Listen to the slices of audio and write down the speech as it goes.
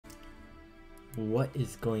What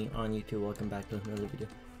is going on YouTube? Welcome back to another video.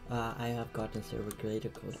 I have gotten server creator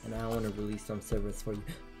code and I want to release some servers for you.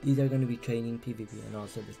 These are going to be training, PvP and all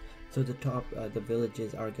servers. So the top, the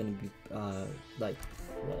villages are going to be well,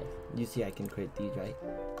 you see I can create these, right?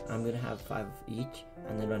 I'm going to have 5 each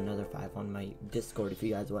and then another 5 on my Discord. If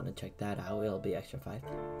you guys want to check that out, it'll be extra 5.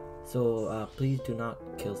 So please do not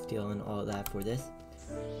kill steal and all that for this,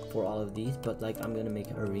 for all of these. But like I'm going to make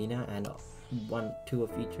an arena and 2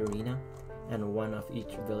 of each arena and 1 of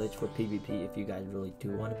each village for PvP if you guys really do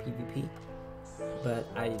want a PvP. But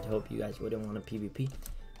I hope you guys wouldn't want a PvP.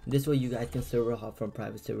 This way you guys can server hop from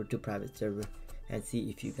private server to private server and see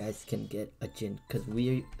if you guys can get a Jin. Because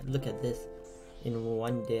we look at this, in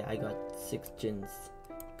one day I got 6 Jins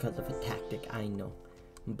because of a tactic, I know.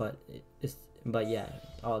 But yeah,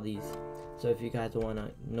 all these. So if you guys want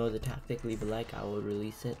to know the tactic, leave a like, I will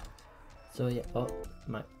release it. So yeah,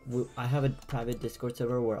 I have a private Discord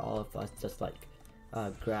server where all of us just like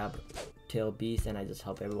grab tail beasts, and I just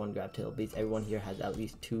help everyone grab tail beasts. Everyone here has at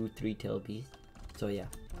least 2-3 tail beasts. So yeah,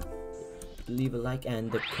 leave a like and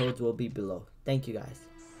the codes will be below. Thank you guys.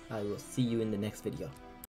 I will see you in the next video.